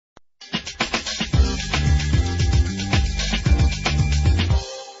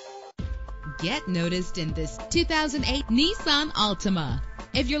Get noticed in this 2008 Nissan Altima.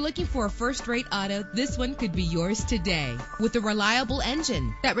 If you're looking for a first-rate auto, this one could be yours today. With a reliable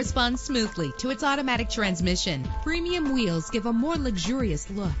engine that responds smoothly to its automatic transmission, premium wheels give a more luxurious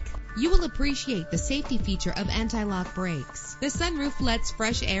look. You will appreciate the safety feature of anti-lock brakes. The sunroof lets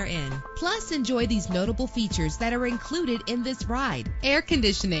fresh air in. Plus, enjoy these notable features that are included in this ride: air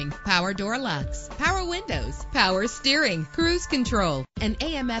conditioning, power door locks, power windows, power steering, cruise control, an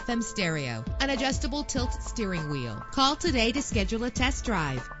AM/FM stereo, an adjustable tilt steering wheel. Call today to schedule a test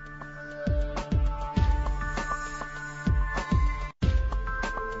drive.